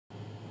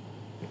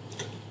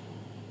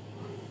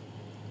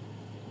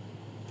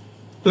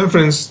Hello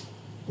friends,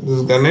 this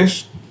is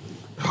Ganesh.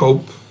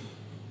 Hope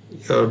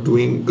you're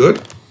doing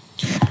good.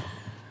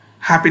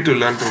 Happy to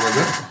learn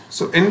together.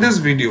 So in this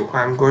video,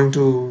 I'm going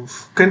to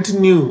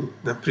continue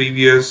the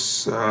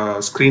previous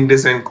screen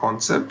design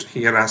concept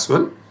here as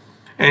well.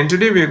 And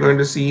today we are going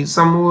to see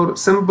some more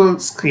simple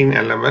screen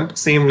element,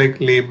 same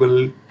like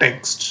label,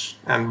 text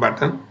and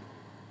button.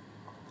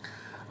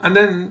 And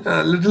then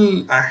a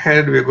little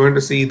ahead, we're going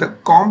to see the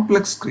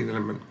complex screen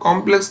element.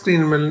 Complex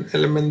screen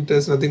element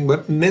is nothing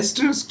but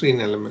nested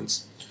screen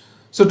elements.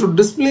 So to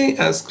display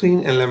a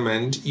screen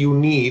element, you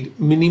need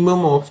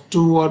minimum of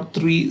 2 or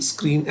 3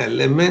 screen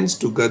elements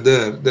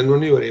together. Then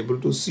only you are able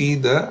to see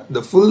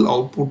the full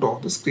output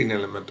of the screen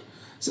element.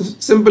 So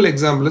simple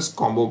example is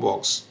combo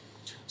box.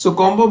 So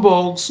combo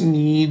box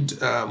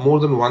need more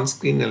than one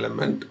screen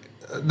element.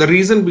 The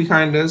reason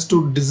behind is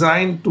to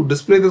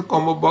display the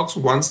combo box,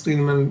 one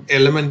screen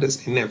element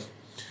is enough.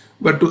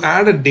 But to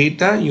add a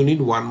data, you need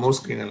one more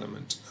screen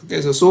element. Okay,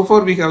 so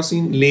far we have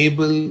seen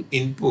label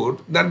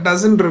input that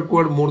doesn't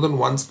require more than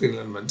one screen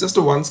element, just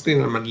a one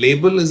screen element.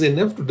 Label is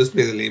enough to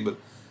display the label.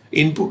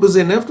 Input is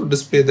enough to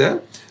display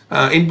the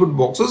input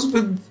boxes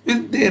with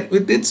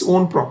its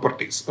own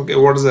properties. Okay,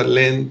 what is the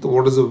length,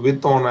 what is the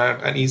width on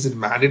it, and is it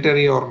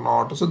mandatory or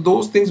not? So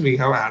those things we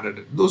have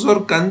added. Those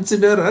are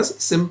considered as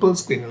simple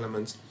screen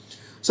elements.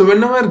 So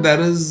whenever there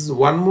is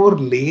one more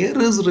layer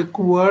is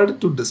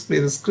required to display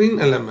the screen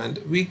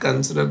element, we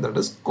consider that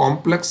as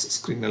complex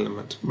screen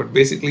element. But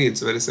basically it's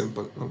very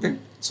simple. Okay,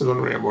 so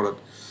don't worry about it.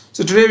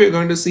 So today we're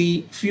going to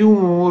see few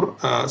more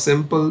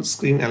simple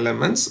screen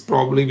elements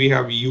probably we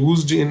have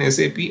used in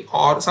SAP,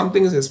 or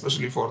something is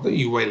especially for the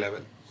UI level.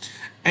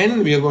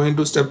 And we are going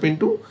to step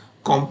into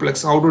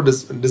complex, how to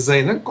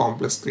design a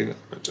complex screen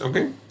element.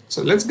 Okay,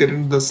 so let's get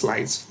into the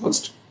slides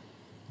first.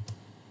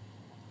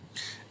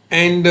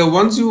 And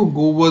once you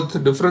go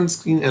with different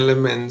screen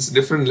elements,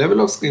 different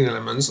level of screen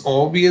elements,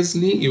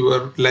 obviously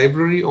your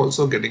library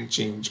also getting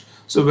changed.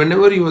 So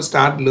whenever you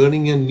start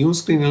learning a new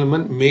screen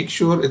element, make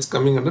sure it's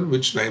coming under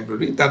which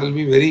library. That will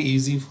be very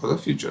easy for the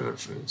future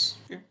reference.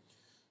 Okay.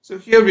 So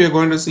here we are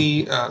going to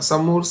see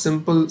some more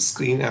simple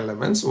screen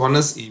elements. One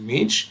is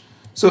image.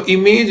 So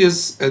image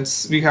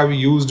is we have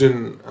used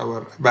in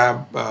our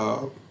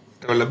ABAP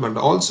development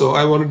also.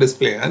 I want to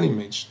display an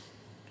image.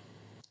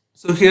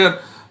 So here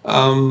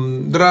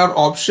there are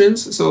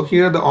options. So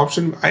here the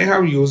option I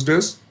have used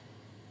is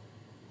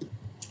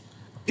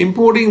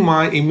importing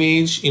my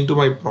image into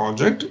my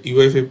project,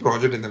 UI5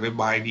 project in the web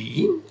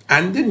IDE,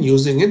 and then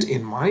using it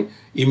in my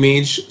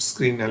image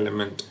screen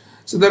element.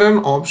 So there are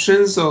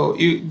options. So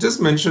you just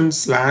mention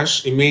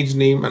slash image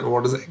name and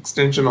what is the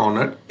extension on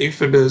it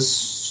if it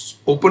is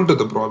open to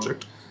the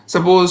project.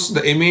 Suppose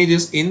the image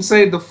is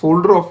inside the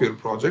folder of your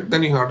project,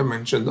 then you have to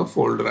mention the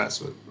folder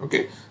as well.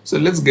 Okay, so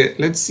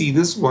let's see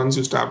this once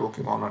you start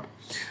working on it.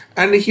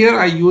 And here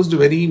I used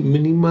very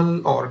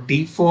minimal or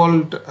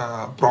default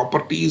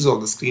properties of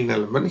the screen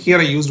element. Here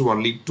I used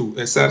only two,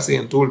 SRC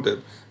and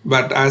tooltip.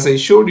 But as I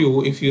showed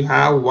you, if you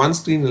have one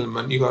screen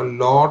element, you have a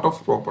lot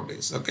of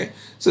properties. Okay,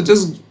 so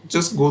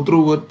just go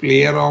through it,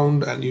 play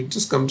around, and you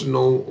just come to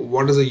know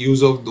what is the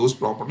use of those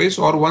properties.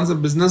 Or once a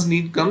business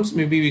need comes,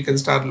 maybe we can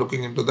start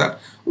looking into that.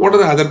 What are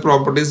the other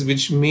properties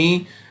which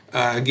may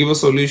give a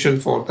solution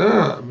for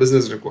the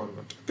business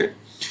requirement? Okay.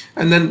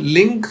 And then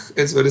link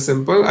is very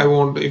simple. I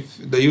want, if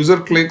the user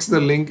clicks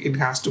the link, it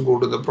has to go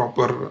to the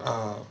proper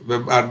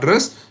web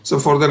address. So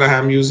for that I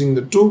am using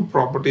the two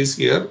properties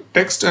here,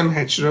 text and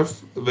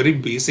href, very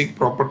basic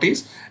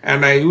properties.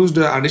 And I used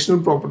an additional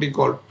property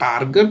called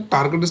target.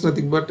 Target is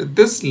nothing but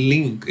this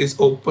link is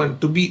open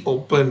to be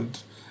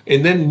opened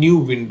in the new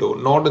window,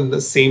 not in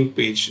the same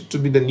page, to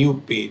be the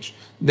new page.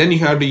 Then you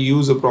have to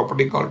use a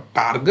property called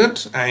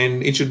target,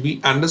 and it should be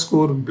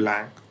underscore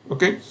blank.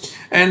 Okay,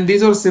 and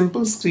these are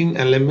simple screen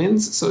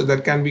elements, so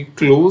that can be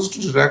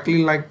closed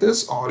directly like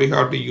this, or you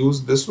have to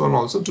use this one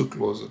also to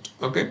close it.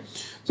 Okay,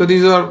 so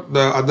these are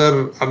the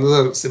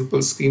other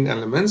simple screen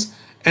elements.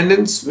 And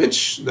then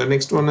switch, the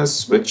next one is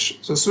switch.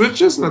 So switch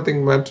is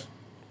nothing but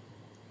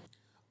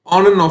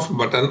on and off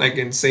button, I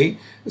can say.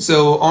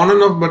 So on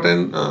and off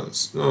button,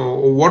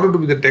 what would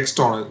be the text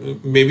on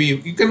it? Maybe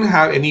you can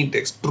have any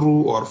text,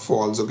 true or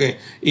false. Okay,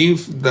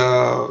 if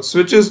the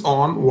switch is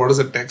on, what is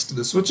the text?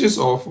 The switch is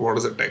off, what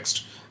is the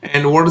text?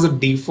 And what is the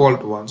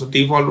default one? So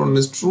default one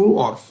is true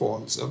or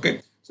false.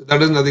 Okay, so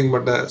that is nothing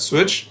but a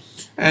switch.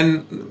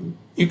 And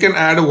you can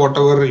add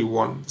whatever you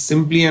want.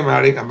 Simply I'm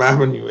adding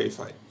ABAP and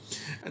UI5.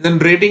 And then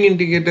rating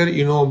indicator,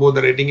 you know about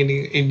the rating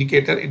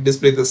indicator, it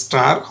displays the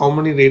star, how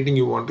many rating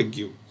you want to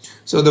give.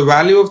 So the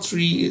value of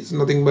 3 is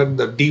nothing but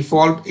the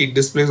default, it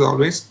displays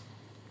always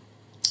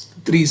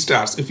 3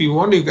 stars. If you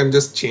want, you can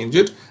just change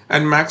it,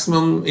 and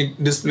maximum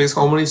it displays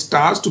how many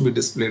stars to be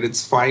displayed.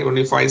 It's 5,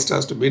 only 5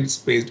 stars to be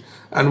displayed.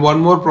 And one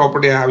more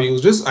property I have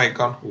used is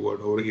icon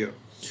hovered over here.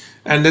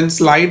 And then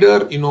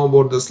slider, you know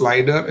about the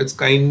slider, it's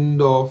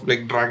kind of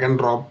like drag and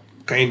drop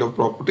kind of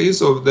property.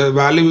 So the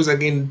value is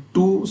again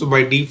 2, so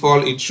by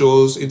default it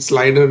shows its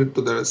slider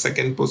to the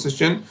second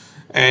position,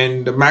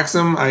 and the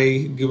maximum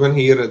I given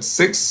here is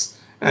 6,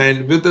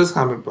 and width is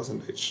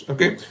 100%.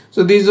 Okay,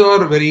 so these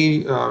are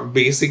very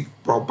basic,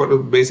 proper,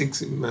 basic,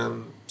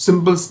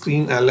 simple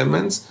screen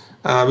elements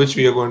which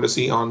we are going to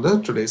see on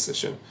the today's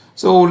session.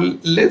 So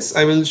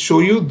I will show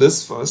you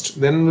this first,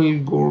 then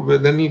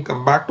we'll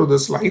come back to the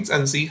slides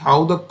and see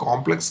how the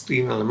complex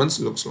screen elements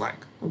looks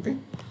like. Okay,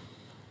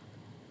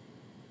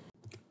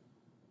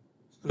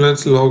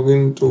 let's log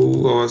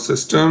into our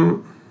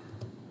system.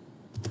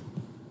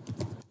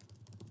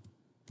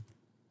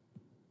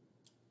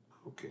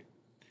 Okay,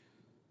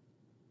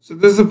 so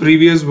this is the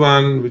previous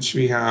one which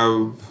we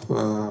have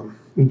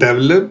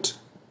developed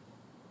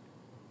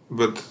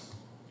with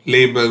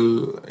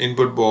label,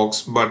 input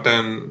box,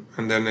 button,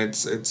 and then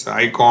it's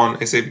icon.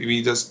 SAP,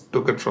 we just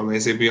took it from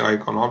SAP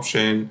icon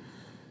option.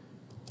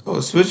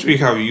 Switch we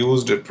have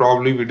used it.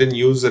 Probably we didn't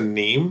use the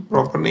name,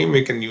 proper name.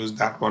 We can use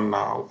that one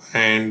now.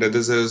 And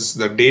this is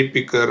the date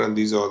picker, and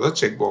these are the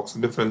checkboxes,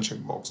 different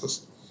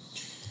checkboxes.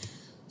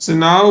 So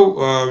now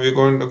we're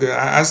going to, okay,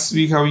 as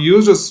we have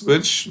used a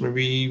switch,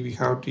 maybe we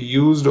have to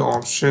use the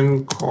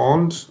option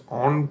called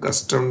on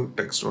custom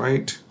text,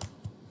 right?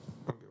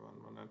 Okay,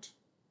 1 minute.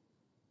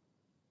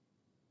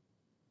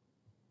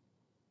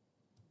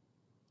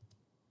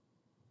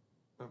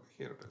 Okay,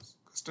 here it is.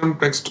 Custom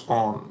text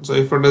on. So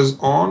if it is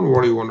on,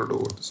 what do you want to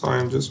do? So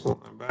I'm just going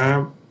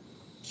ABAP,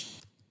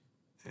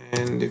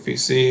 and if we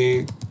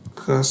say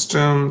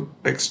custom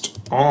text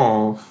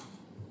off,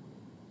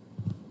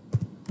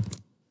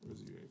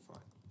 UI5.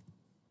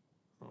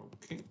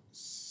 Okay,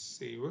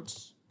 save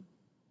it.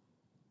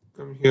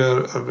 Come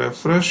here, a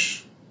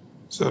refresh.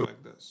 So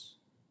like this.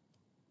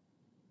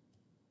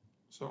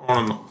 So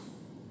on and off.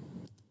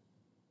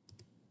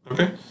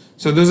 Okay,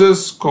 so this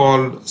is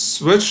called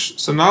switch.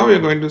 So now we're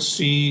going to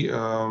see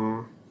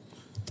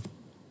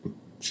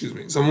excuse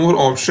me, some more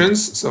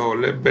options. So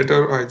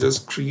better I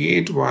just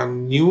create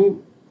one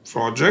new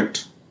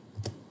project,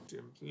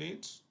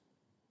 template,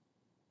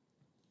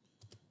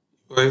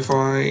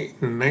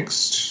 UI5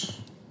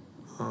 next,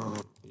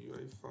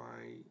 UI5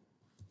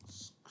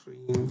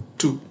 screen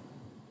 2.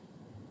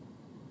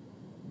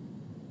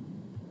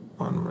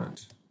 1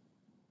 minute.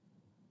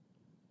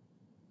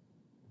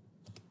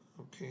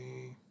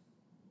 Okay,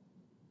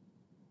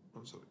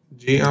 I'm sorry,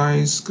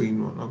 GI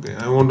screen 1. Okay,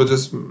 I want to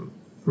just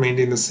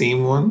maintain the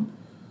same one.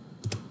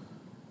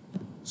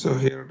 So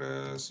here it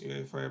is,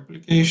 UI5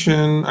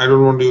 application. I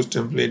don't want to use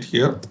template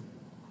here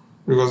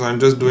because I'm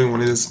just doing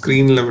only the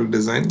screen level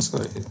design. So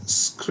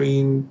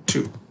screen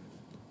 2.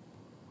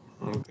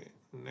 Okay,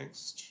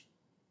 next.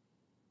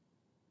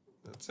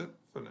 That's it,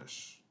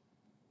 finish.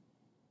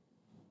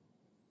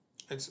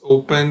 It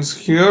opens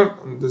here.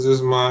 This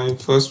is my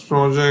first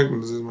project.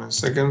 This is my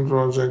second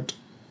project.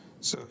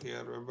 So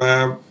here web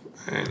app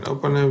and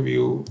open a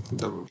view,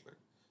 double click.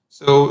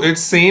 So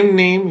it's same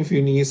name. If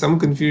you need some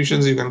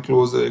confusions, you can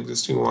close the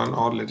existing one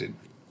or let it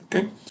be.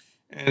 Okay.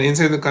 And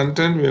inside the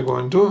content, we are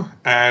going to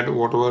add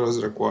whatever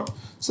is required.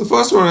 So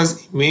first one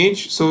is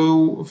image.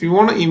 So if you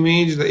want the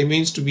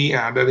image to be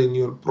added in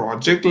your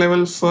project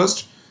level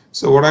first.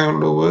 So what I'm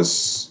going to do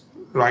is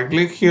right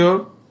click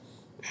here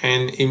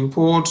and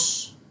import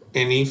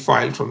any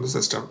file from the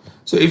system.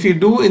 So if you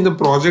do in the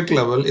project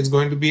level, it's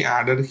going to be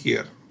added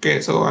here.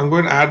 Okay, so I'm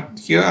going to add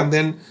here, and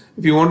then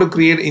if you want to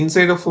create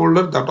inside a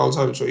folder, that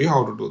also I will show you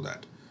how to do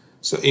that.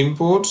 So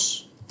import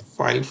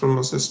file from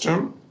a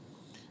system.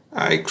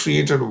 I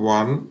created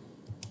one,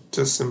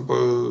 just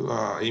simple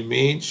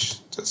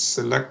image, just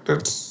select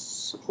it,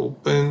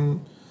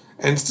 open,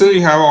 and still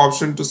you have an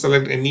option to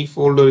select any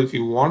folder if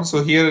you want.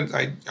 So here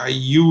I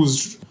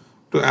used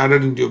to add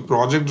it into your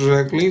project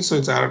directly, so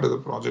it's added to the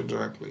project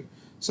directly.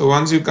 So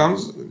once you come,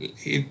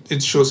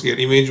 it shows here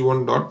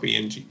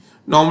image1.png.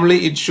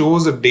 Normally it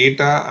shows the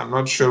data. I'm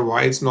not sure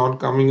why it's not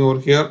coming over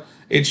here.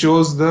 It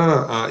shows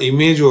the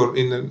image or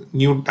in a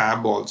new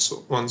tab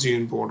also once you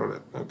imported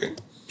it. Okay,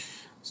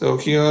 so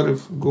here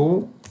if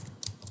go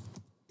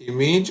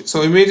image,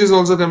 so image is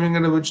also coming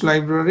under which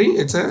library?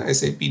 It's a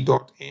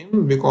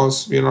sap.m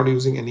because we are not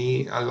using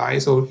any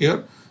alias over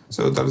here,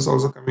 so that is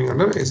also coming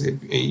under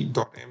sap.m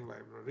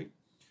library.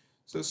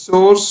 So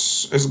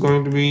source is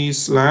going to be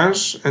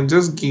slash and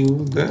just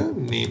give the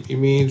name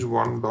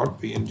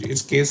image1.png.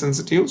 It's case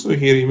sensitive, so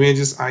here image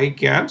is I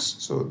caps,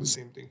 so the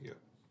same thing here.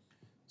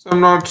 So I'm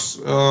not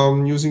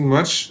using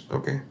much.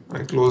 Okay,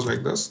 I close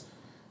like this,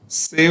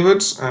 save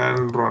it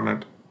and run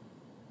it.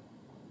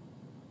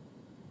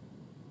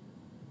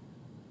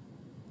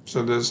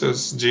 So this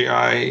is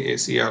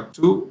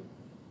JIACR2.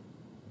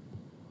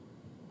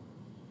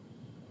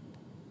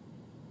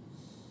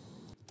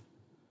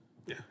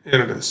 Yeah,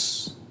 here it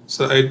is.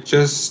 So I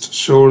just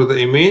showed the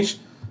image.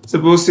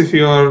 Suppose if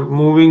you are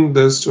moving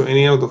this to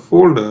any of the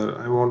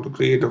folder, I want to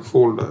create a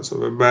folder. So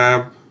web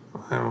app,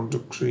 I want to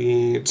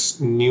create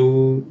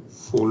new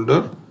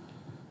folder,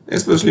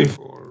 especially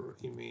for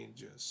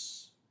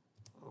images.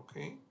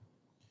 Okay.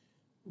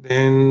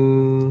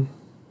 Then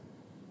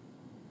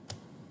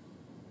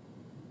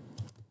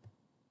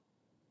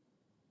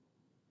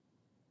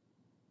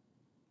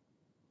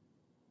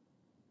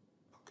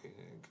okay,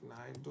 can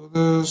I do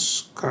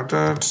this? Cut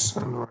it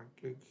and right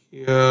click here.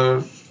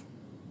 here,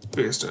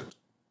 paste it.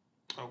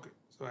 Okay,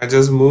 so I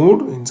just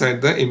moved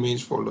inside the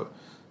image folder.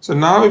 So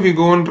now if you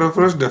go and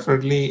refresh,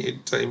 definitely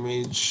the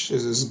image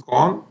is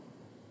gone.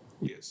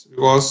 Yes,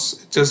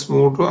 because it just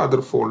moved to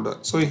other folder.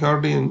 So you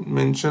have to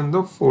mention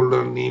the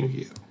folder name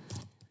here.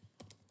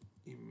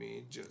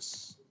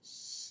 Images.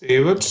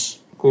 Save it.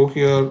 Go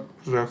here,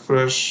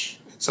 refresh.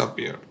 It's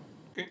appeared.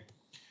 Okay.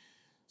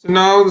 So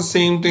now the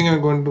same thing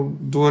I'm going to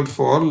do it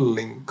for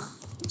link.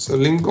 So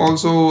link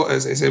also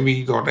as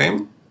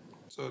sab.m.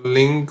 So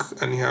link,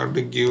 and you have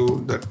to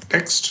give the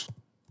text.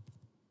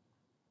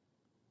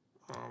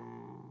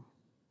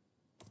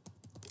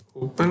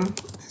 Open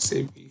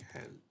SAP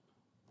help.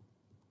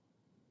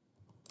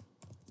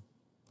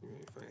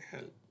 UI5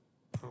 help.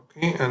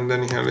 Okay, and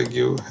then you have to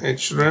give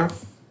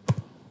href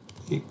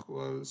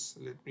equals.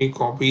 Let me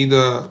copy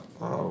the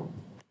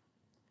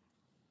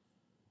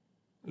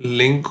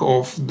link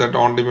of that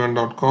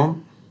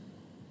ondemand.com.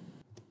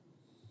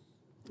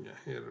 Yeah,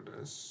 here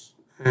it is,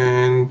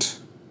 and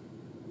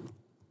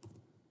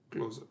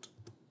close it.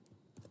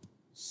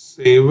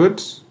 Save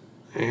it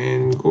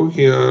and go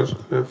here,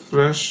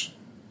 refresh.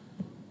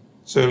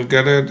 So you'll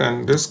get it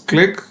and just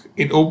click.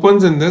 It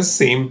opens in the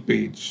same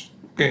page.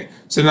 Okay.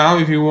 So now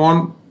if you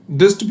want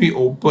this to be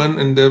open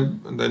in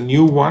the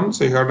new one,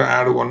 so you have to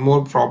add one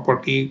more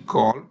property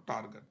called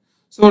target.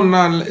 So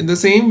now in the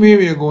same way,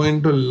 we are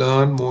going to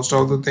learn most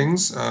of the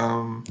things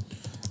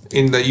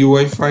in the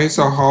UI5.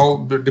 So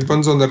how it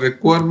depends on the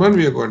requirement,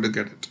 we are going to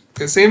get it.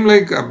 Okay. Same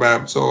like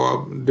ABAP.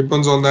 So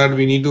depends on that.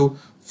 We need to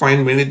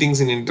find many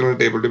things in internal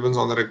table. Depends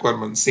on the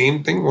requirement.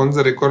 Same thing. Once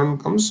the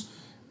requirement comes,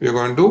 we are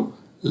going to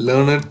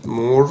learn it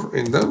more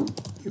in the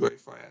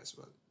UI5 as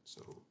well.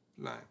 So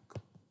blank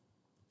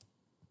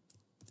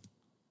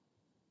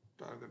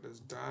target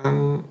is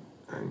done,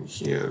 and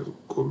here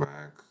go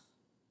back,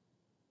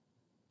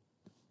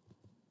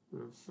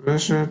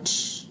 refresh it,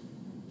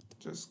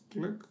 just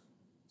click.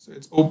 So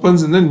it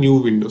opens in the new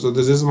window. So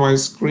this is my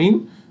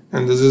screen,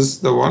 and this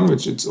is the one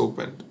which it's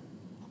opened.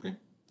 Okay.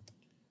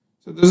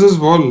 So this is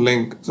for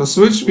link. So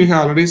switch we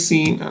have already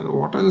seen, and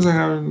what else I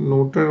have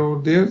noted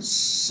over there?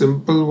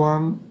 Simple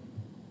one.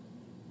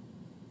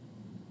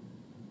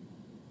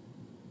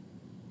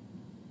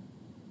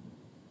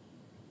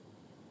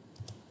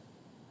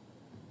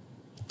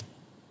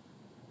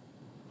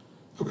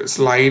 Okay,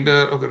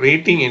 slider. Okay,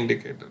 rating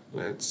indicator.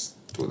 Let's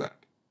do that.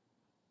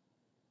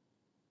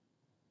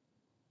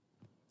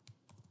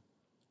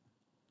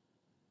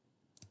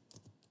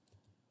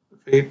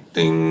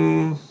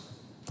 Rating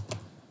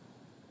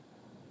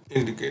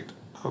indicator.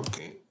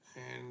 Okay,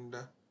 and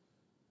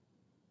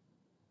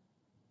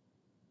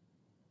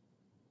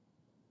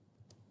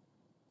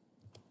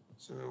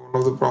so one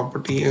of the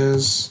property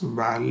is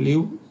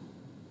value.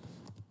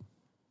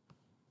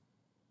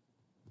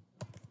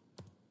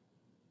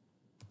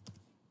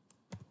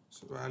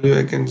 So value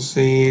I can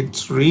say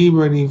 3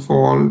 by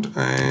default,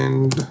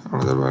 and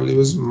another value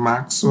is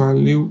max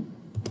value.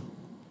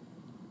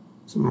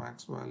 So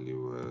max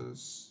value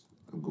is,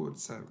 I'll go with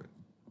 7.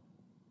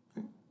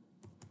 Okay,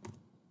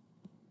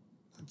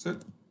 that's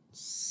it.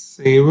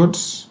 Save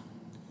it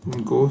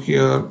and go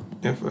here.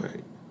 If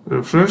I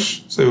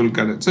refresh, so you will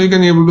get it. So you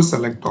can able to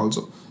select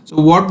also. So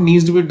what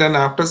needs to be done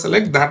after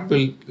select, that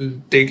will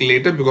take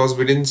later, because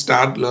we didn't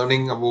start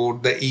learning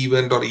about the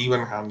event or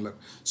event handler.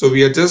 So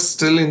we are just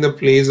still in the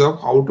place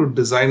of how to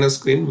design a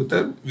screen with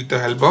the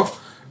help of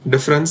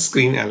different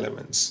screen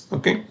elements.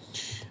 Okay.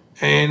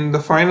 And the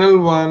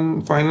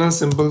final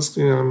simple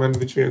screen element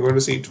which we are going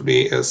to see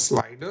today is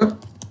slider.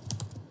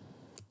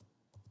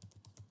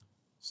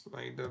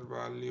 Slider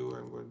value,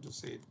 I'm going to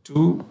say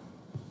 2,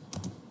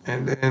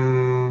 and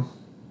then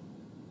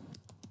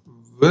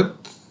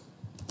width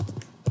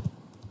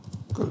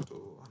equal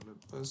to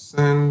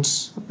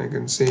 100%. I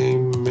can say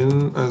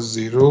min as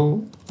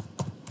 0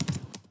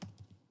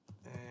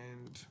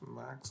 and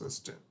max as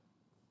 10.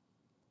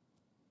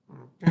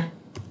 Okay.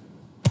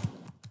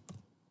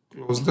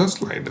 Close the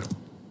slider.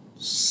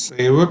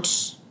 Save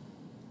it.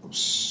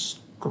 Oops,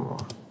 come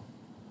on.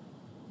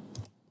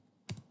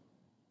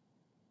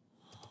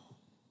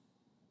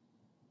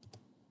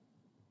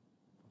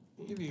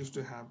 It used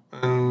to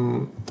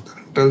happen the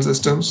rental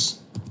systems.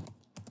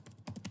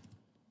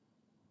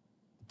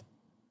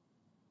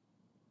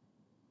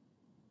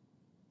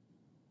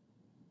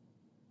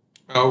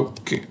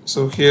 Okay,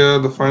 so here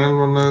the final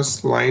one is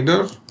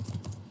slider.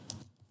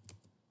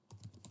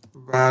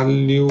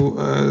 Value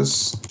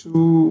as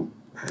 2,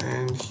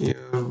 and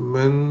here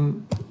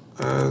min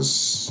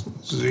as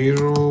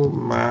 0,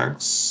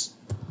 max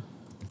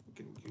you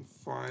can give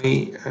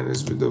 5, and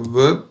is with the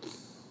width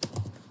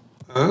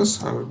as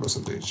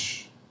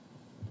 100%.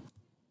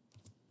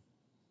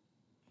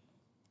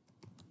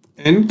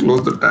 And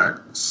close the tag.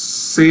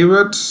 Save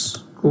it.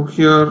 Go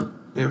here.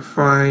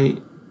 Fi.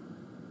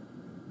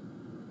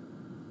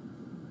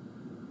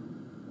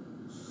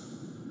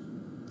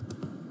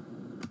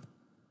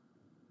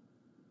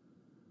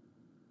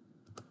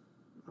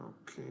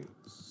 Okay.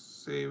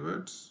 Save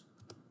it.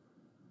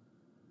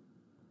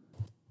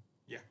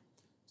 Yeah.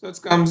 So it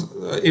comes,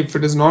 if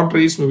it is not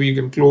reached, maybe you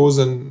can close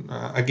and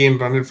again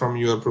run it from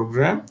your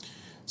program.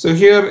 So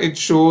here it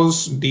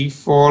shows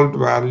default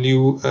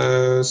value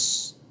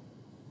as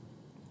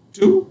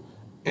 2,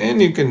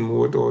 and you can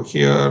move it over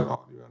here, or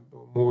you want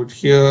to move it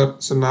here.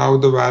 So now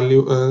the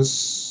value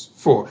is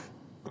 4.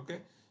 Okay,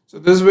 so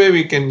this way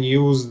we can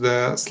use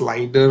the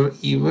slider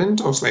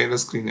event or slider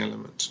screen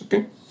element.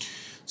 Okay,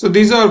 so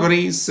these are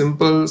very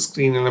simple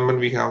screen element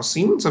we have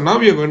seen. So now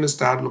we are going to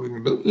start looking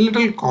into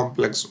little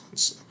complex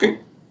ones. Okay,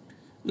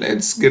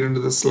 let's get into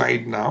the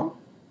slide now.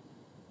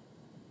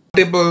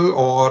 Multiple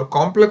or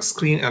complex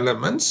screen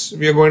elements,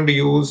 we are going to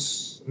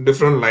use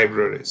different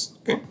libraries.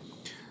 Okay,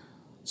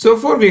 so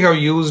far we have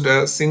used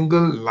a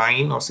single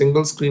line or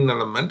single screen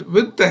element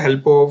with the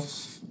help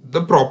of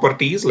the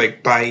properties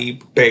like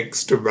type,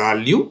 text,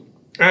 value,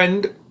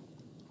 and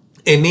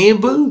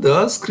enable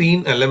the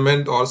screen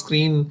element or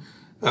screen,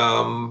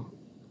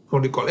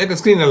 what do you call it, a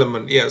screen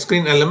element, yeah,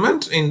 screen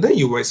element in the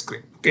UI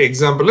screen. Okay,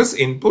 example is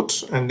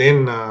input and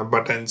then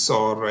buttons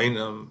or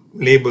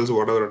labels,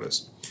 whatever it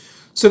is.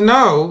 So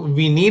now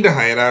we need a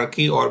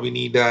hierarchy, or we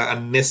need a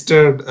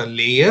nested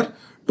layer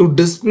to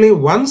display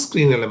one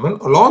screen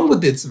element along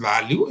with its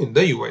value in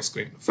the UI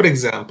screen. For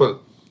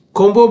example,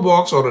 combo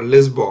box or a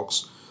list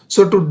box.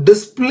 So to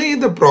display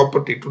the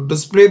property, to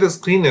display the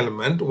screen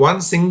element, one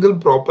single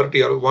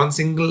property or one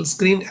single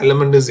screen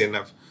element is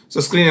enough. So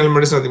screen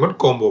element is nothing but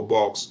combo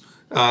box.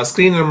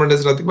 Screen element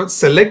is nothing but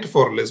select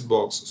for list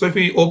box. So if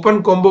we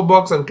open combo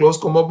box and close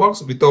combo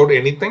box without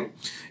anything,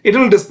 it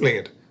will display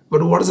it.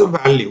 But what is the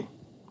value?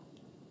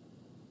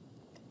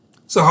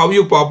 So how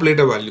you populate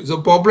a value?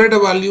 So populate a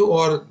value,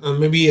 or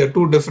maybe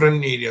two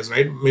different areas,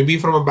 right? Maybe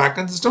from a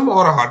backend system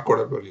or a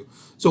hard-coded value.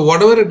 So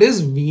whatever it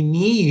is, we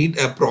need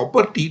a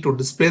property to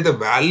display the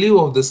value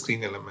of the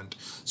screen element.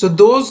 So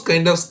those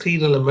kind of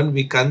screen element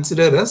we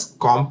consider as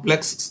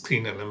complex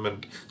screen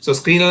element. So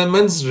screen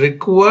elements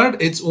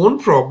required its own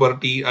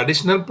property,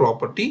 additional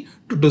property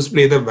to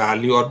display the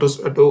value, or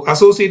to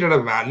associate a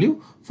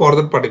value for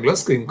that particular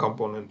screen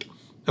component.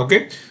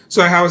 Okay,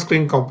 so I have a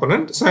screen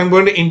component. So I'm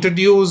going to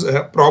introduce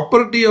a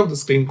property of the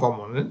screen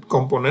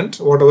component,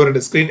 whatever it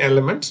is, screen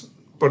element,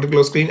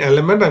 particular screen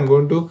element. I'm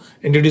going to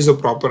introduce a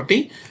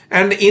property,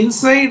 and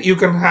inside you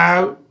can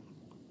have,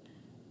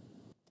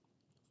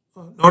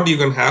 not you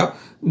can have,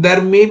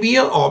 there may be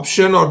an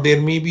option, or there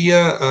may be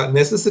a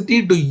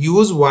necessity to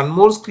use one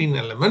more screen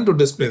element to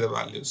display the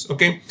values.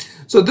 Okay,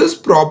 so this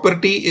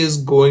property is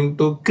going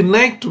to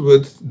connect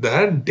with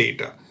the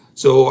data.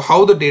 So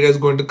how the data is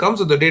going to come?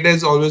 So the data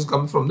is always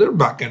come from the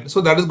backend.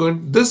 So that is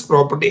going, this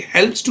property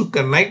helps to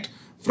connect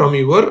from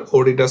your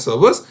OData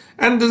servers,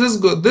 and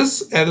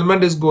this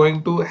element is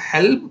going to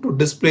help to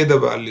display the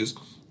values.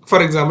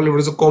 For example, if it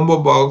is a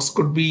combo box,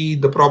 could be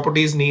the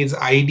properties needs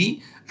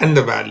ID and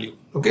the value.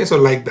 Okay, so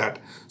like that.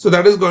 So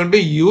that is going to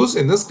use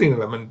in the screen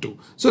element too.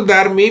 So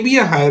there may be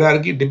a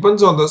hierarchy,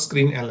 depends on the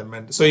screen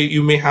element. So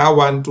you may have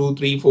 1, 2,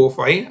 3, 4,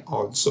 5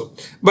 also,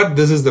 but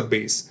this is the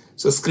base.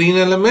 So screen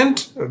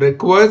element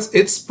requires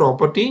its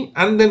property,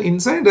 and then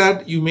inside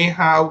that you may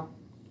have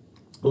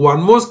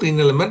one more screen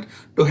element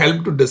to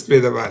help to display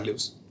the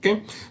values.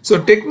 Okay,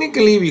 so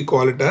technically we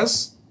call it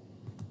as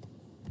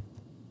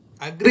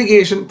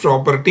aggregation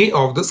property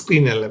of the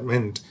screen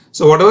element.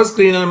 So whatever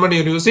screen element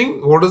you're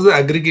using, what is the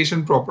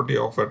aggregation property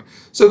of it?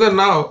 So then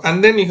now,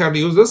 and then you have to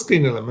use the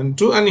screen element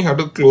too, and you have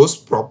to close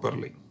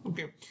properly.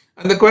 Okay,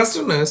 and the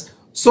question is,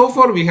 so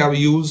far we have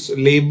used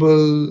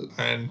label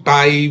and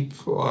type,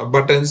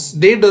 buttons.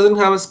 They doesn't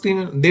have a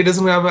screen, they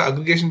doesn't have an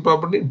aggregation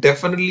property.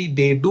 Definitely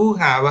they do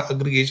have an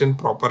aggregation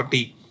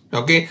property.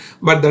 Okay,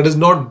 but that is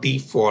not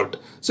default.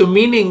 So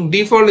meaning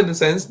default in the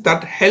sense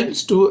that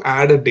helps to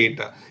add a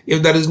data.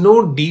 If there is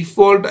no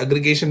default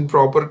aggregation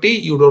property,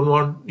 you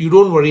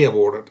don't worry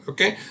about it.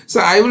 Okay,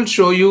 so I will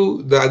show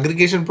you the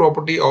aggregation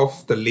property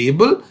of the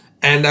label,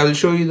 and I will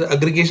show you the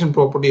aggregation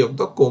property of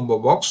the combo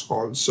box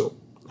also.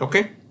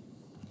 Okay,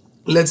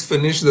 let's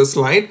finish the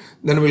slide,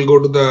 then we'll go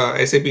to the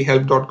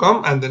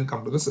saphelp.com and then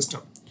come to the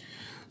system.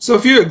 So a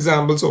few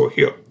examples over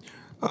here.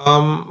 What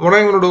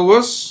I'm going to do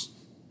was,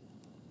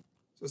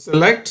 so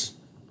select,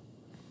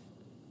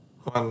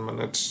 1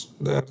 minute,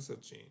 there's a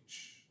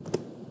change.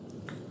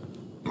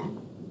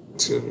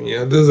 Excuse me,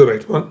 yeah, this is the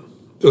right one.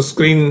 So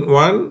screen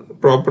 1,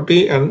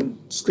 property, and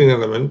screen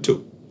element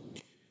 2.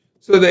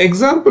 So the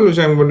example which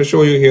I'm going to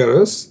show you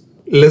here is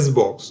list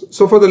box.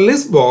 So for the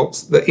list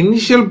box, the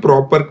initial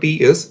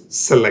property is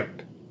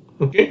select.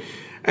 Okay,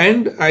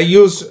 and I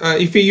use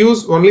if we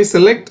use only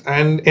select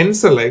and end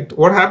select,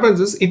 what happens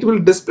is it will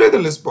display the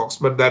list box,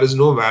 but there is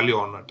no value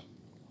on it.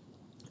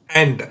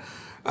 And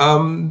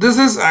this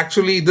is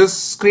actually, this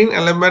screen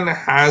element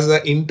has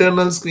an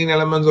internal screen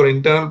elements or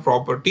internal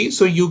property,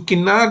 so you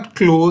cannot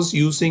close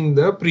using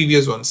the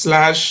previous one,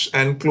 slash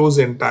and close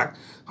end tag.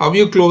 How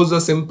you close a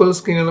simple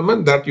screen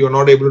element, that you are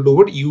not able to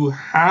do it. You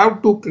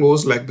have to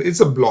close like this. It's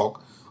a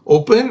block,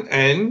 open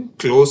and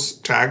close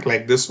tag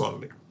like this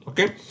only.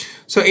 Okay,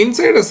 so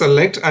inside a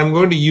select, I'm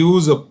going to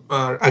use a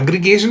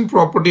aggregation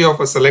property of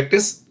a select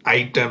is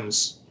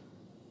items.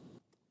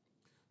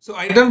 So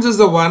items is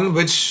the one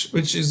which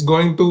is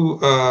going to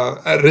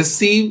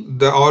receive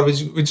the, or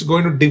which is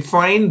going to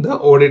define the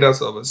OData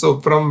service. So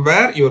from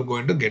where you are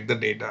going to get the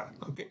data.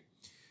 Okay.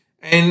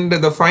 And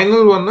the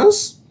final one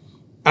is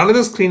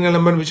another screen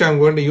element which I'm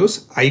going to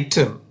use,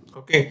 item.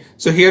 Okay,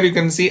 so here you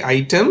can see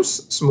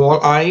items, small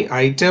I,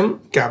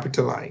 item,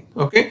 capital I.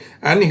 Okay,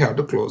 and you have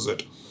to close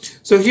it.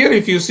 So here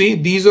if you see,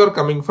 these are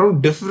coming from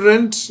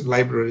different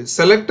libraries.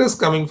 Select is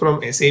coming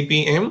from SAP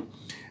M,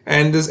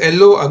 and this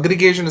yellow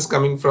aggregation is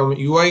coming from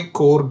UI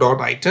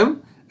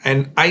core.item,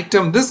 and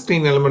item, this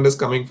screen element, is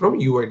coming from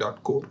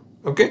UI.core.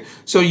 Okay,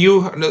 so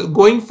you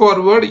going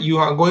forward, you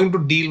are going to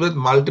deal with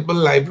multiple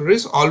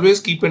libraries. Always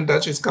keep in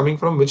touch, it's coming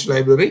from which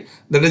library.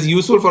 That is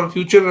useful for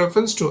future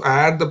reference. To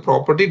add the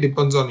property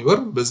depends on your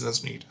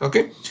business need.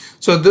 Okay,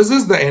 so this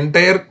is the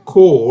entire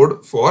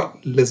code for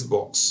list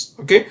box.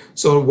 Okay,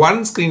 so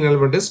one screen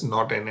element is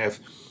not enough.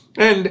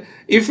 And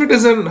if it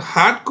is a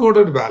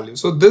hard-coded value,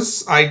 so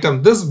this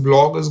item, this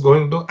block is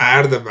going to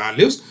add the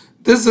values.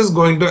 This is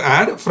going to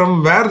add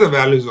from where the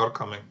values are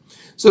coming.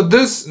 So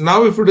this,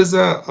 now if it is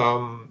a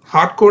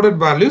hard-coded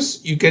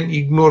values, you can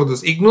ignore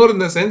this. Ignore in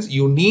the sense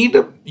you need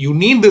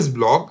this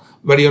block,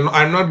 but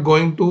I'm not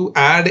going to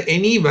add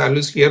any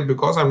values here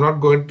because I'm not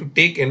going to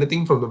take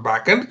anything from the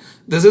backend.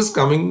 This is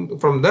coming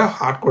from the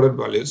hard-coded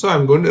values. So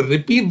I'm going to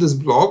repeat this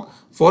block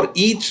for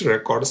each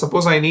record.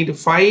 Suppose I need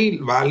 5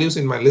 values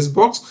in my list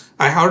box.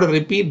 I have to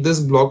repeat this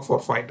block for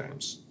 5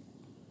 times.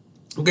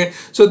 Okay,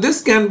 so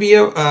this can be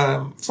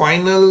a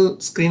final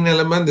screen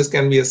element. This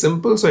can be a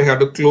simple. So I have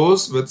to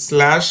close with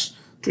slash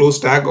close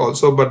tag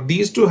also, but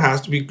these two has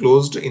to be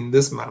closed in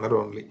this manner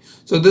only.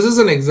 So this is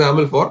an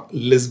example for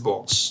list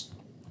box.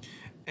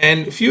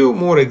 And few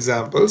more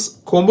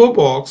examples. Combo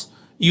box,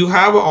 you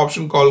have an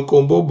option called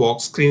combo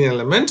box screen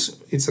element.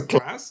 It's a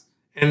class,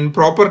 and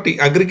property,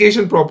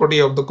 aggregation property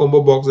of the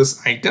combo box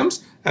is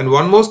items, and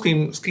one more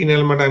screen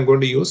element I'm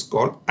going to use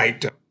called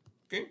item.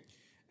 Okay,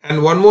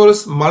 and one more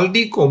is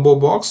multi combo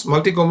box.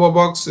 Multi combo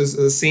box is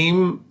the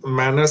same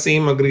manner,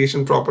 same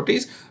aggregation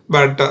properties,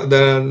 but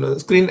the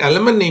screen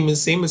element name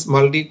is same as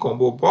multi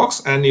combo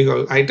box, and you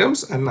have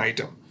items and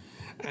item.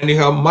 And you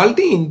have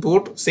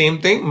multi-input, same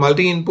thing,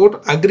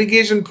 multi-input.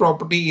 Aggregation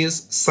property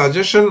is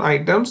suggestion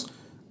items.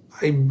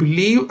 I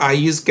believe I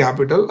is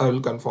capital, I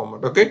will confirm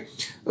it. Okay,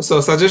 so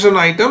suggestion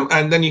item,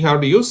 and then you have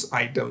to use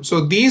item.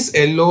 So these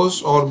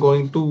LOs are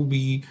going to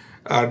be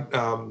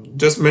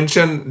just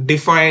mention,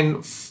 define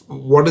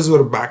what is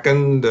your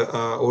backend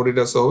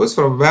OData service,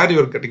 from where you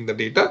are getting the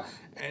data,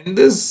 and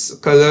this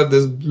color,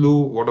 this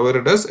blue, whatever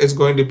it is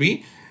going to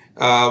be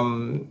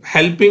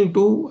helping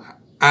to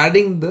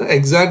adding the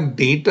exact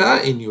data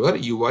in your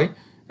UI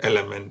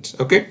element.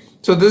 Okay,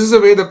 so this is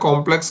the way the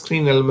complex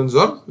screen elements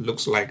are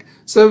looks like.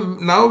 So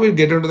now we'll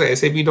get into the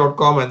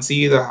sap.com and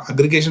see the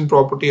aggregation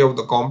property of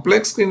the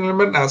complex screen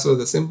element as well as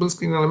the simple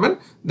screen element.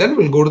 Then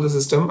we'll go to the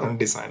system and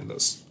design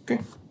this.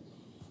 Okay,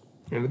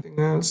 anything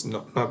else?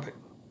 No, nothing.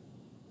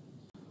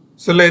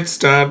 So let's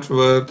start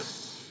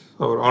with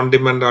our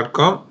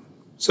ondemand.com.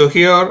 So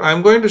here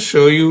I'm going to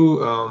show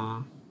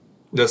you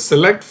the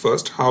select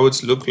first, how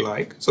it's look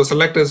like. So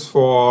select is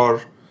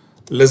for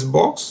list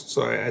box.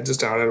 So I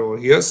just added over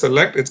here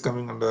select. It's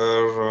coming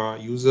under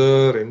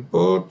user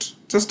input,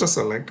 just a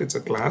select. It's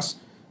a class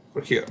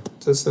over here.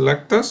 So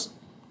select this,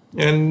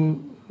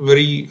 and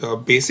very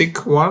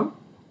basic one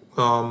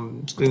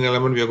screen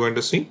element we are going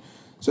to see.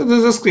 So this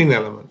is a screen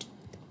element.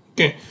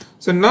 Okay,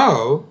 so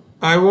now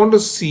I want to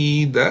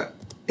see the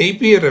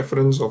API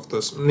reference of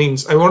this.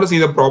 Means I want to see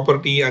the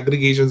property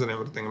aggregations and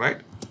everything,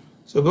 right?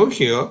 So go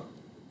here.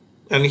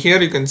 And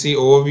here you can see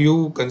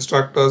overview,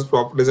 constructors,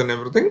 properties, and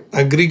everything,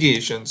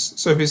 aggregations.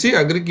 So if you see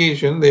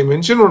aggregation, they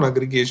mention one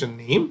aggregation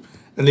name,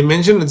 and they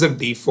mention it's a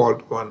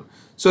default one.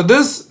 So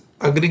this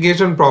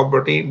aggregation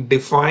property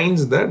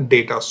defines the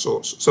data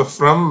source. So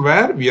from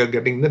where we are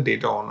getting the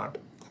data on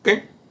it.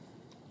 Okay.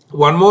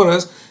 One more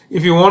is,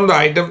 if you want the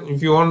item,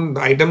 if you want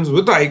the items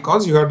with the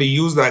icons, you have to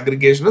use the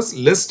aggregation as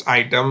list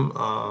item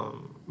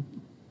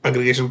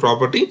aggregation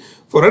property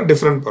for a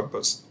different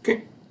purpose.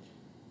 Okay.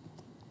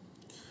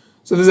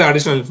 So this is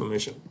additional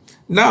information.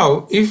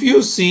 Now, if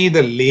you see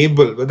the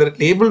label, whether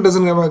label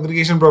doesn't have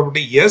aggregation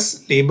property,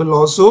 yes, label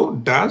also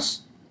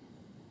does.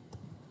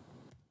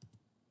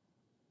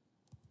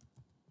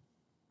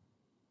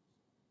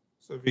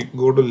 So if we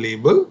go to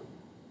label,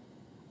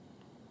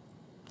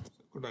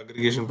 go to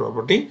aggregation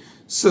property.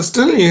 So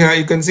still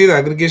you can see the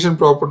aggregation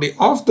property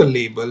of the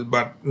label,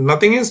 but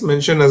nothing is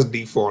mentioned as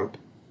default.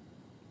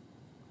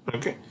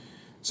 Okay.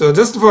 So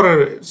just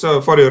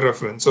for your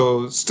reference,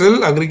 so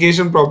still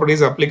aggregation property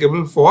is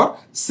applicable for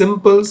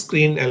simple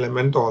screen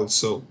element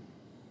also,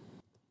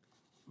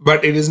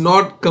 but it is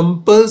not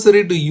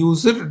compulsory to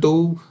use it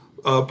to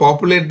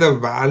populate the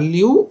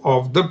value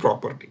of the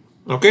property.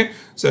 Okay,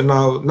 so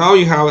now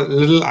you have a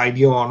little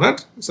idea on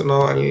it. So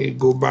now I'll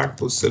go back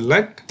to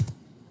select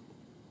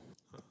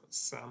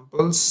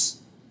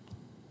samples,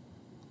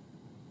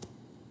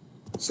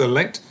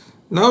 select.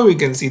 Now we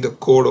can see the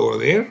code over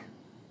there.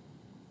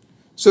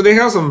 So they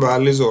have some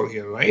values over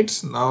here, right?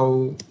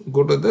 Now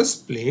go to this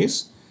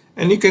place,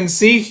 And you can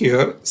see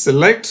here,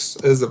 select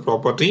is the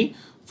property.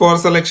 For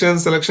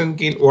selection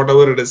key,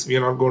 whatever it is, we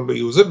are not going to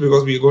use it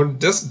because we are going to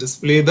just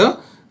display the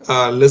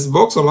list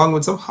box along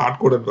with some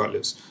hard-coded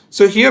values.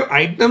 So here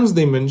items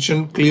they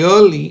mention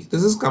clearly,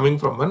 this is coming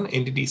from an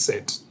entity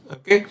set.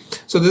 Okay,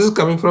 so this is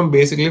coming from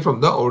basically from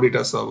the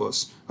auditor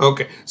servers.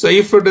 Okay, so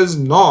if it is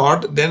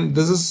not, then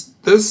this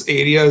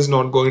area is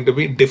not going to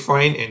be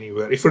defined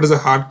anywhere. If it is a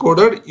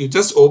hard-coded, you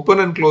just open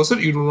and close it,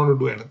 you don't want to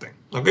do anything.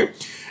 Okay,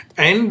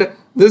 and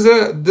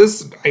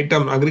this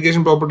item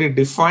aggregation property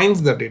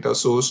defines the data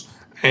source,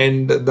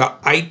 and the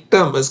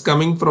item is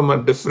coming from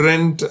a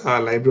different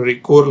library,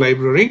 core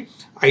library.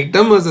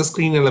 Item is a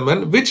screen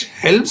element which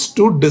helps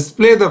to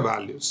display the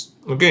values.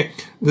 Okay,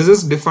 this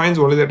is defines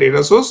only the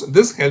data source.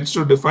 This helps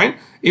to define.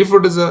 If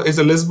it is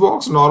a list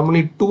box,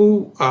 normally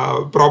two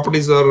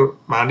properties are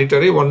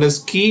mandatory. One is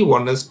key,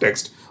 one is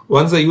text.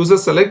 Once the user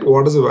select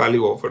what is the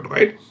value of it,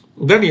 right,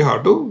 then you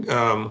have to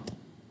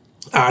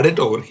add it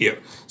over here.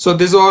 So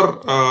these are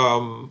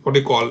what do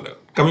you call,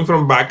 coming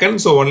from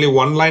backend, so only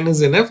one line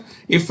is enough.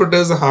 If it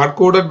is a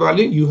hard-coded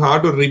value, you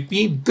have to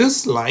repeat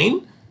this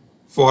line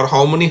for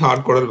how many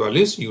hard-coded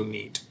values you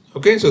need.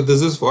 Okay, so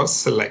this is for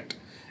select.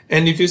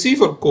 And if you see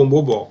for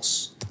combo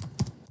box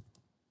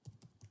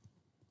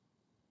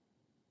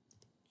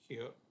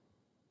here,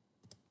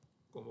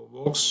 combo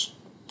box,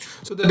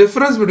 so the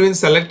difference between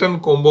select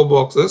and combo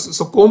boxes,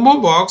 so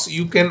combo box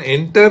you can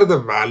enter the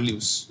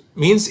values,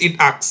 means it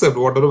accept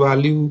whatever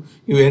value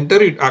you enter,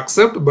 it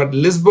accept, but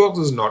list box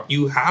is not.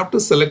 You have to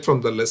select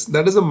from the list.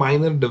 That is a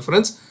minor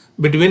difference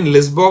between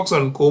list box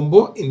and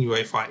combo in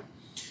UI5.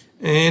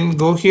 And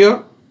go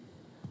here,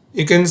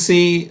 you can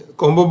see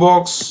combo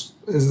box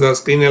is the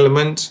screen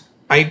element,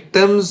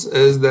 items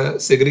is the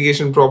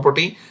segregation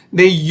property.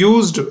 They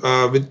used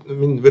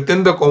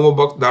within the combo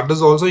box. That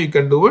is also you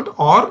can do it,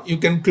 or you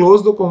can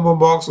close the combo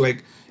box,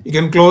 like you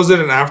can close it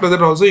and after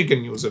that also you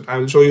can use it. I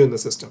will show you in the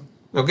system.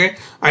 Okay,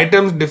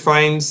 items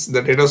defines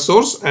the data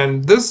source,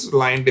 and this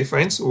line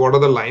defines what are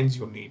the lines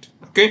you need.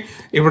 Okay,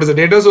 if it is a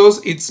data source,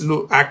 it's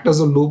act as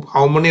a loop.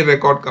 How many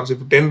record comes?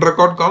 If 10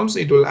 record comes,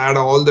 it will add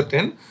all the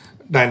 10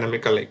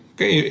 dynamically.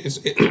 Okay,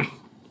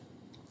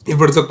 if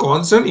it's a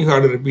constant, you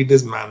have to repeat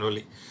this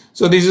manually.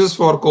 So this is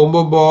for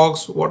combo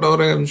box,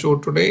 whatever I am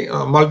showed today,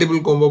 multiple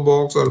combo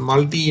box or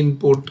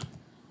multi-input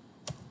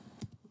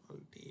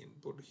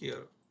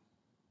here.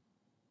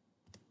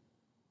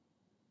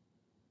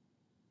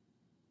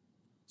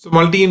 So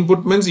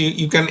multi-input means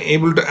you can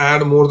able to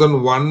add more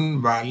than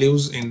one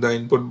values in the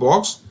input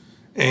box,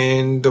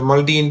 and the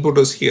multi-input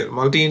is here,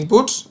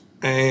 multi-inputs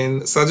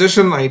and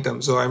suggestion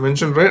item. So I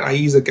mentioned, right, I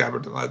is a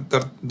capital.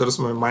 That's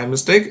my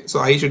mistake. So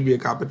I should be a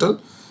capital.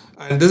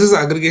 And this is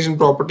aggregation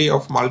property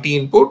of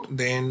multi-input.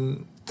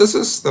 Then this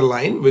is the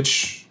line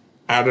which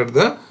added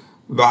the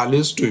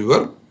values to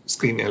your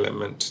screen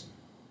element.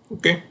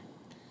 Okay.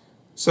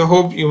 So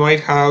hope you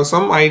might have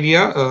some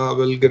idea.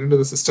 We'll get into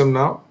the system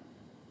now.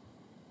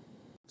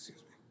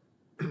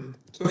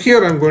 So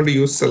here I'm going to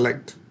use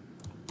select.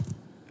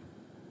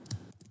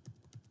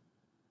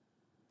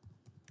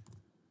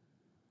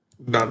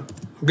 Done.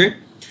 Okay.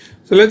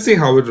 So let's see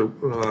how it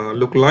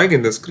look like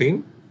in the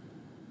screen.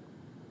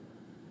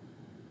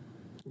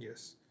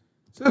 Yes.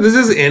 So this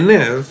is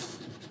enough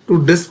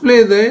to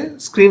display the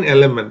screen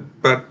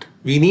element, but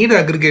we need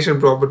aggregation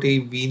property.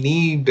 We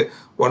need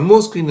one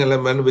more screen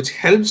element which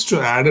helps to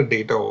add a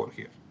data over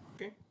here.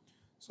 Okay.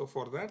 So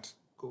for that,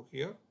 go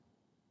here.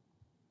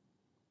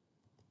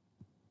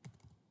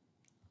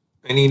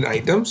 I need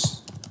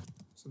items.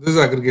 So this is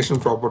aggregation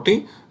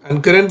property,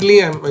 and currently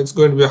it's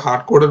going to be a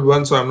hard-coded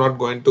one, so I'm not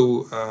going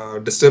to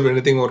disturb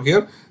anything over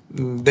here.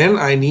 Then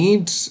I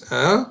need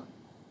a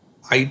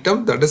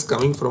item that is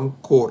coming from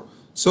core.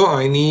 So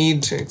I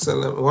need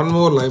one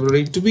more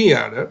library to be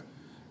added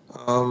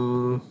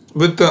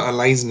with the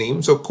alias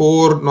name. So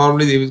core,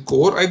 normally they with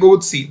core, I go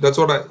with C. That's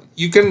what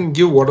you can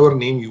give whatever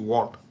name you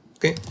want.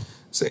 Okay.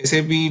 So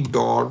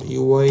sap.ui.core.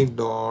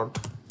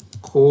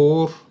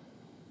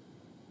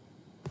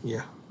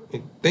 Yeah,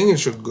 I think it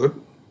should good,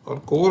 or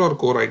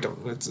core item.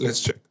 Let's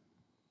check.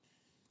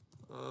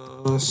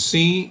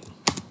 C.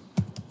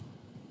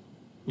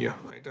 Yeah,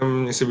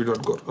 item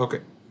sap.core.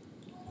 Okay.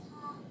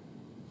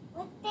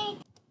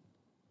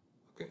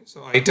 Okay,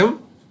 so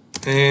item,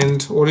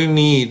 and what do you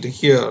need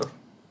here?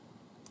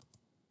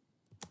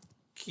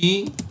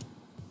 Key.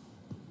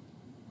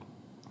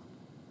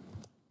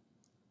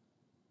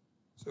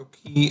 So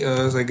key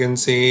as I can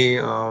say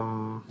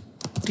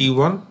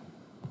T1.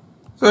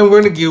 So I'm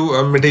going to give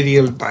a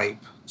material type.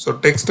 So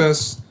text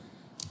as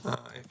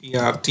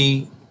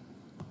FERT,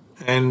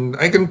 and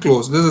I can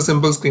close. This is a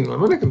simple screen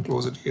element. I can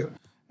close it here,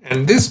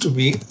 and this to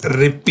be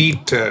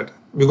repeated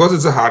because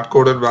it's a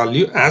hard-coded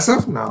value as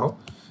of now.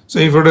 So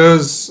if it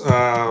is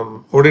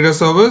auditor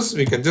service,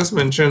 we can just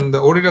mention the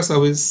auditor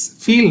service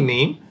field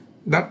name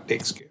that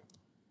takes care.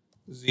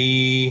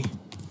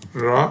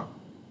 Zero,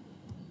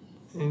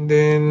 and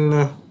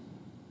then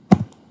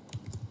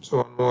so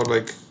one more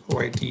like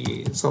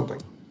YT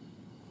something.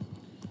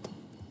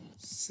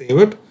 Save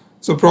it.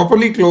 So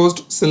properly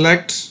closed,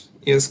 select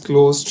Yes,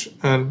 closed,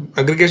 and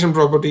aggregation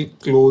property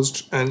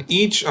closed, and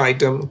each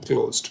item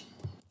closed.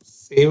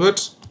 Save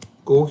it,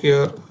 go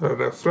here,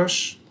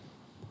 refresh.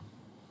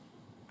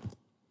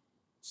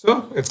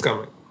 So it's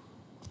coming.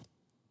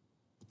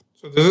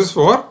 So this is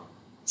for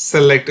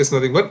select, is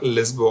nothing but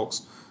list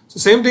box. So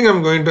same thing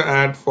I'm going to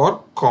add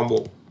for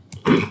combo.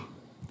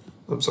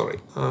 I'm sorry,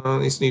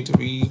 this need to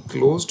be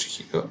closed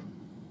here,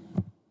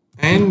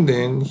 and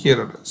then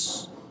here it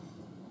is.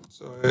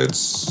 So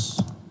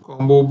it's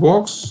combo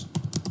box.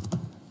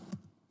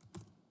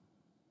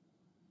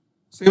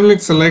 Same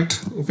like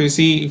select. If you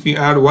see, if you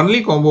add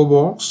only combo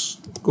box,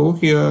 go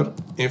here,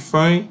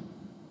 Fi.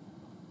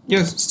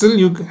 Yes, still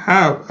you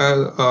have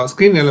a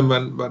screen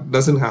element, but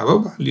doesn't have a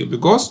value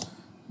because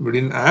we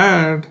didn't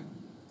add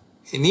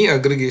any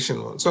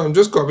aggregation one. So I'm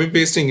just copy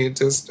pasting it,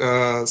 just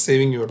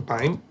saving your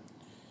time.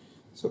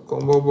 So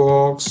combo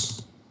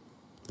box,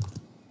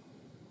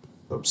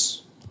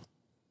 oops,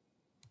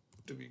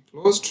 to be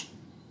closed,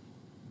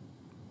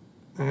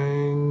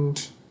 and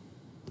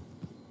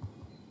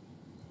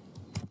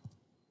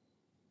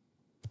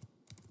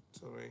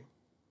sorry,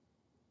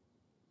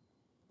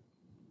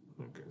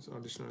 okay, so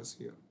additional is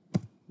here.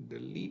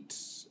 Delete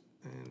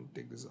and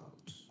take this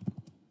out.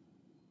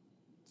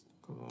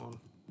 Come on.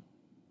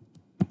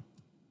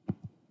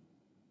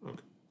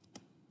 Okay.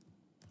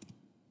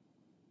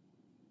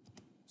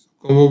 So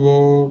combo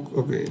box.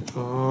 Okay.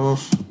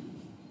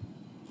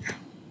 Yeah.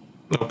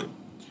 Okay.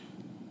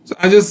 So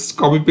I just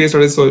copy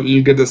pasted it, so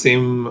you'll get the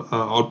same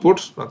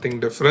output, nothing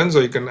different.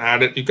 So you can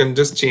add it. You can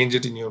just change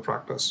it in your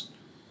practice.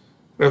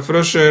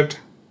 Refresh it.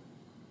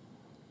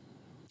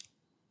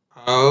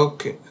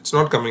 Okay, it's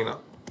not coming now.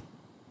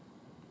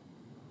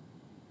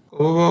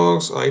 Combo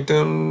box,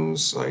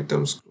 items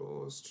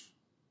closed.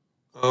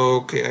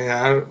 Okay, I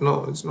add,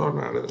 no, it's not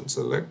added in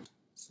select.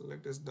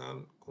 Select is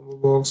done. Combo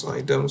box,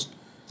 items,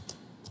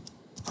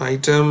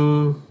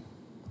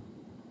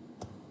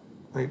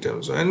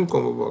 and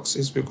combo box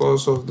is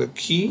because of the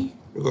key,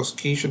 because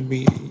key should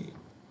be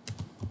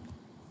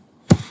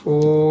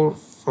 4,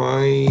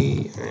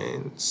 5,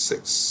 and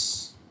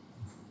 6.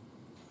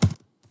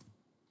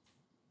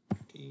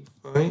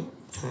 5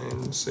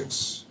 and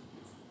 6.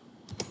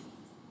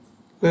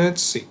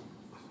 Let's see.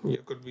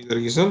 Here could be the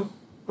reason.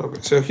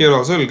 Okay, so here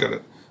also we'll get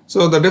it.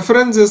 So the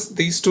difference is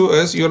these two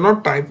is you're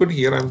not type it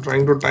here. I'm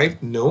trying to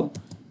type no,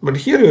 but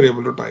here you're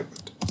able to type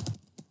it.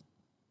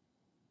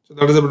 So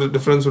that is the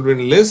difference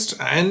between list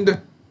and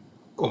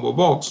combo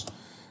box.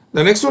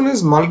 The next one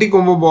is multi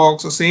combo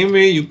box. The same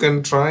way you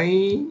can try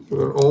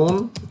your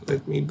own.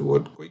 Let me do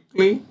it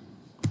quickly.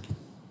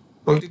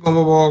 Multi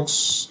combo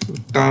box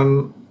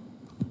done.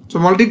 So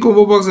multi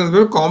combo box is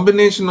a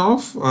combination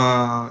of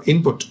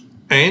input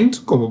and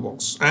combo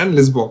box and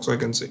list box, I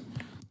can say.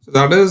 So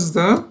that is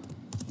the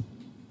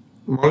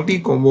multi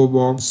combo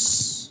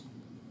box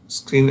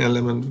screen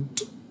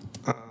element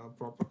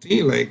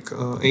property, like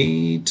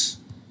 8,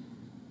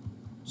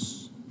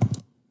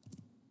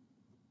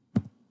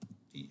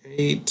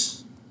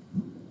 8,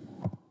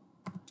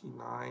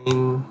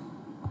 9,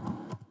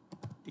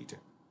 D10.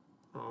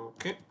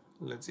 Okay,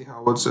 let's see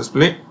how it's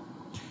displayed.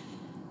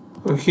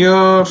 So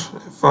here,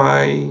 if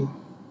I,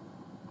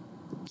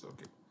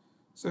 okay,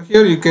 so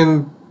here you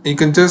can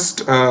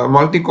just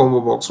multi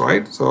combo box,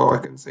 right? So I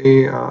can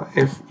say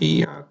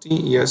FERT,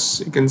 yes,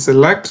 you can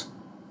select,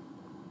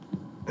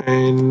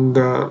 and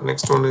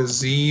next one is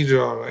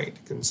 0, right?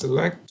 You can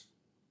select,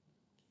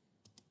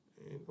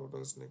 and what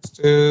else next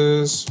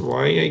is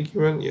YI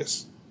given,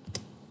 yes.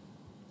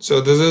 So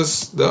this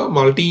is the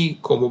multi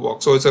combo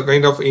box. So it's a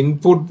kind of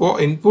input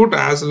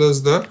as well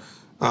as the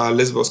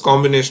list box,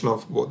 combination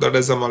of both. That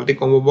is a multi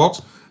combo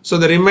box. So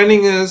the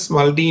remaining is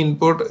multi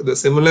input. The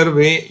similar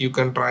way you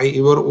can try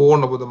your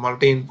own about the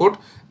multi input.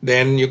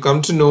 Then you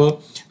come to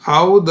know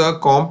how the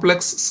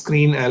complex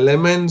screen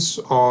elements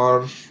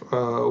are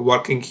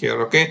working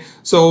here. Okay,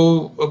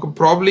 so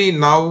probably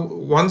now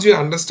once you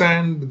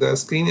understand the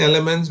screen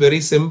elements,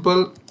 very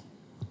simple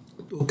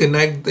to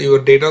connect your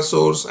data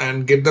source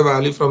and get the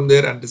value from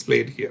there and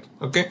display it here.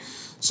 Okay,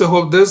 so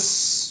hope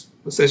this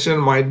session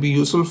might be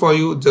useful for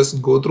you.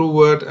 Just go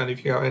through it, and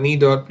if you have any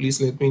doubt,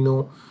 please let me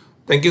know.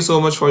 Thank you so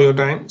much for your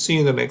time. See you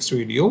in the next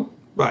video.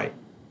 Bye.